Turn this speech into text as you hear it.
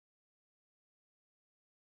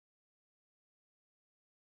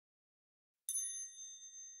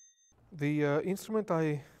The instrument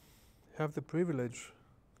I have the privilege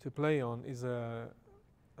to play on is a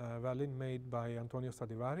violin made by Antonio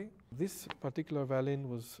Stradivari. This particular violin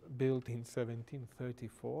was built in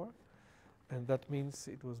 1734, and that means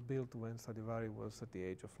it was built when Stradivari was at the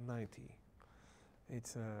age of 90.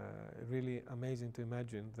 It's really amazing to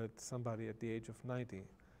imagine that somebody at the age of 90,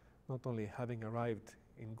 not only having arrived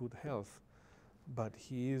in good health, but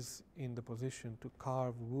he is in the position to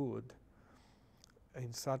carve wood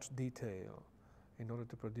in such detail in order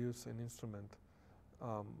to produce an instrument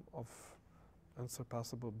of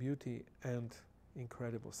unsurpassable beauty and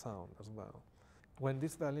incredible sound as well. When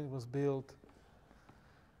this violin was built,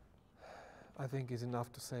 I think is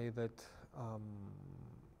enough to say that,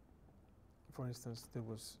 for instance, there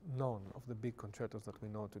was none of the big concertos that we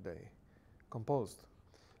know today composed.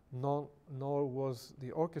 Nor was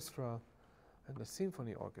the orchestra and the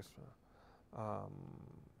symphony orchestra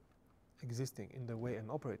existing in the way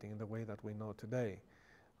and operating in the way that we know today.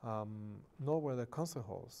 Nor were the concert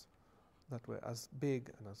halls that were as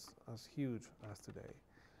big and as huge as today.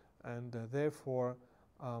 And therefore,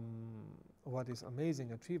 what is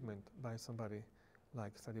amazing achievement by somebody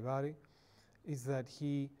like Stradivari is that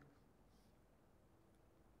he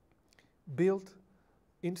built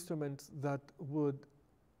instruments that would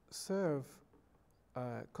serve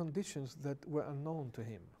conditions that were unknown to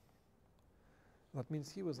him. That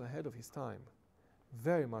means he was ahead of his time,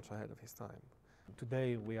 very much ahead of his time.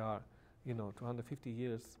 Today we are, 250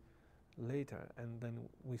 years later, and then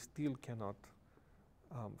we still cannot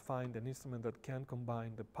find an instrument that can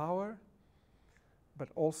combine the power but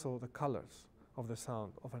also the colors of the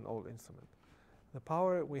sound of an old instrument. The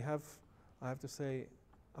power we have, I have to say,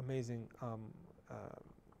 amazing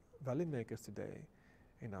violin makers today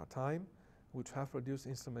in our time, which have produced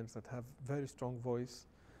instruments that have very strong voice,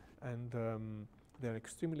 and they're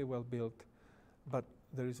extremely well built. But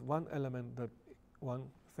there is one element that one,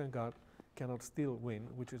 thank God, cannot still win,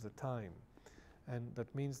 which is the time. And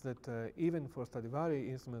that means that even for Stradivari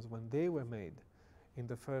instruments, when they were made in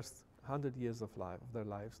the first 100 years of their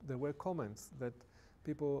lives, there were comments that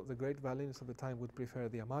people, the great violinists of the time, would prefer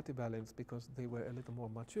the Amati violins because they were a little more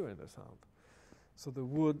mature in their sound. So the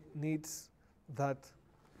wood needs that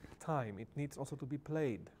time. It needs also to be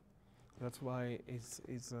played. That's why it's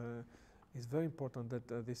very important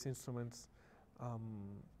that these instruments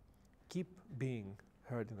keep being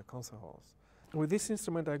heard in the concert halls. With this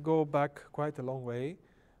instrument, I go back quite a long way.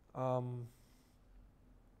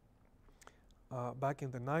 Back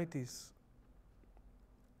in the 90s,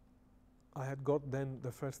 I had got then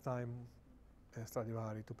the first time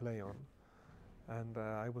Stradivari to play on, and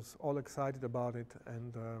I was all excited about it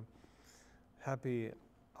and happy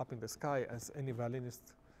up in the sky as any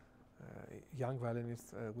violinist, young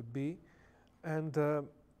violinist would be. And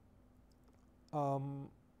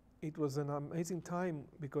it was an amazing time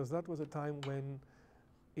because that was a time when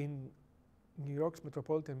in New York's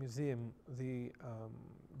Metropolitan Museum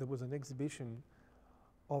there was an exhibition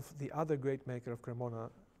of the other great maker of Cremona,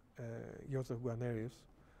 Joseph Guarnerius,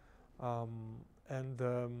 and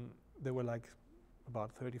there were like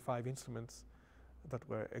about 35 instruments that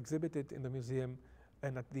were exhibited in the museum,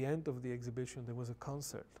 and at the end of the exhibition there was a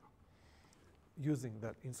concert using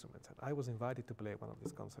that instrument, and I was invited to play one of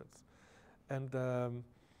these concerts. And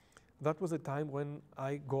that was a time when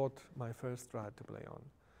I got my first Strad to play on,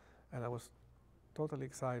 and I was totally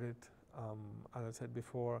excited, as I said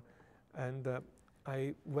before, and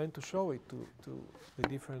I went to show it to the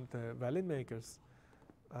different violin makers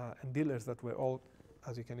and dealers that were all,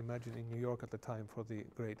 as you can imagine, in New York at the time for the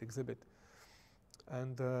great exhibit.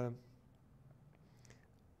 And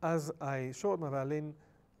as I showed my violin,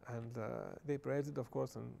 and they praised it, of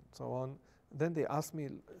course, and so on, then they asked me,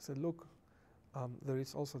 said, look, there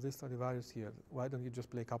is also this Stradivarius here. Why don't you just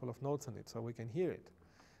play a couple of notes on it so we can hear it?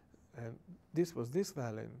 And this was this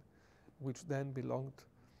violin, which then belonged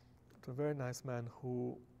to a very nice man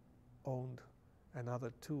who owned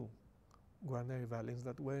another two Guarneri violins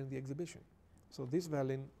that were in the exhibition. So this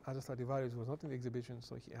violin, as a Stradivarius, was not in the exhibition,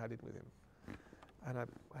 so he had it with him. And I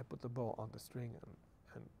put the bow on the string, and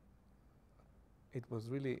it was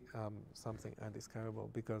really something undescribable,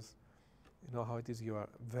 because you know how it is, you are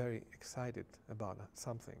very excited about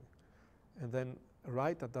something. And then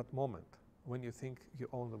right at that moment, when you think you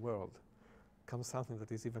own the world, comes something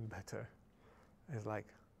that is even better. It's like,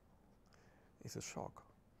 it's a shock.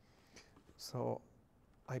 So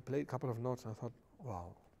I played a couple of notes and I thought,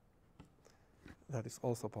 wow, that is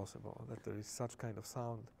also possible, that there is such kind of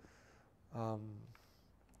sound.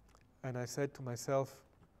 And I said to myself,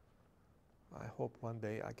 I hope one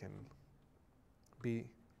day I can be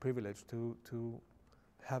privileged to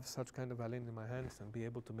have such kind of violin in my hands and be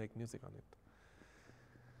able to make music on it.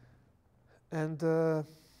 And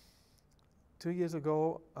 2 years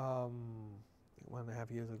ago,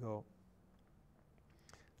 1.5 years ago,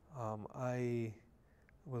 I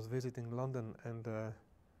was visiting London, and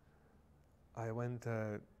I went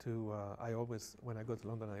I always, when I go to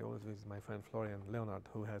London, I always visit my friend Florian Leonard,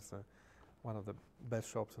 who has one of the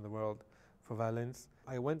best shops in the world for violins.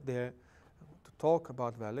 I went there to talk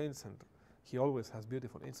about violins, and he always has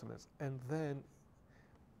beautiful instruments. And then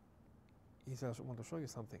he says, I want to show you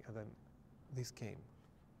something, and then this came.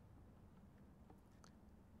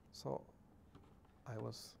 So I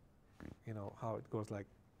was, you know, how it goes, like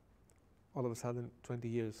all of a sudden 20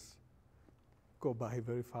 years go by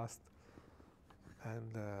very fast.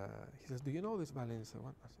 And he says, do you know this violin? So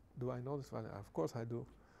I said, do I know this violin? Of course I do.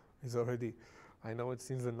 It's already, I know it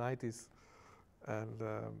since the 90s. And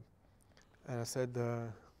I said,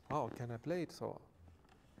 wow, can I play it? So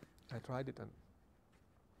I tried it, and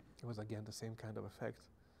it was again the same kind of effect.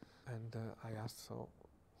 And I asked, so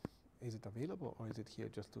is it available, or is it here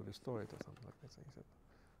just to restore it or something like this? And he said,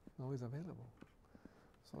 no, it's available.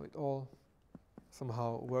 So it all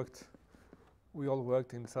somehow worked. We all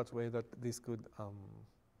worked in such a way that this could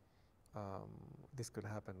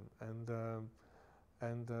happen.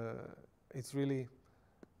 And it's really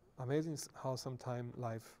amazing how sometimes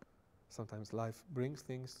life brings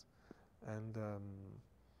things. And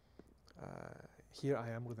here I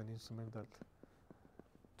am with an instrument that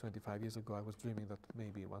 25 years ago I was dreaming that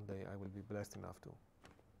maybe one day I will be blessed enough to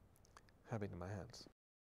have it in my hands.